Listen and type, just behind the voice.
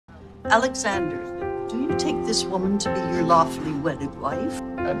Alexander, do you take this woman to be your lawfully wedded wife?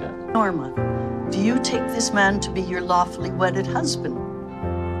 I do. Norma, do you take this man to be your lawfully wedded husband?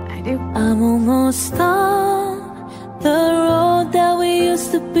 I do. I'm almost on the road that we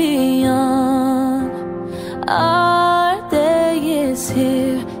used to be on. Our day is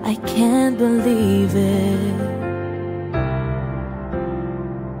here, I can't believe it.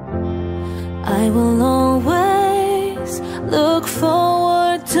 I will always look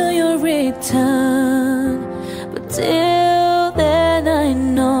forward to your return, but till then I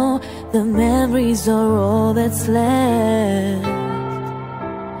know the memories are all that's left.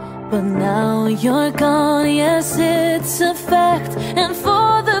 But now you're gone, yes, it's a fact. And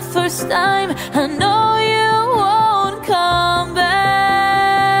for the first time, I know you won't come back.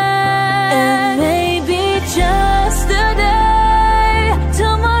 And maybe just a day,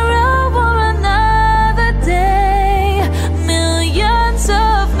 tomorrow or another day, millions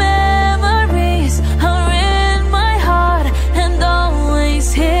of memories are in my heart and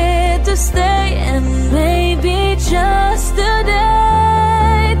always here to stay. And maybe just a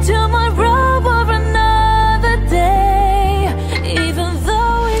day, tomorrow or another day, even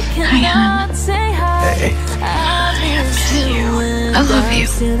though we cannot say hi. Hey. I miss you. I love you. I'm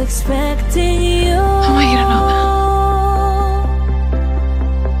still expecting you. I want you to know that.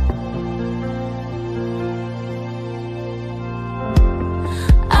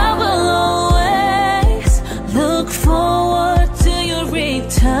 I will always look forward to your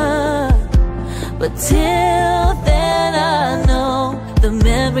return, but till then I know the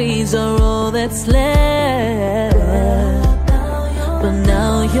memories are all that's left. But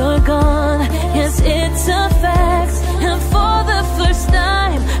now you're gone, yes, it's a fact. And for the first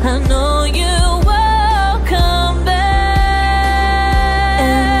time, I know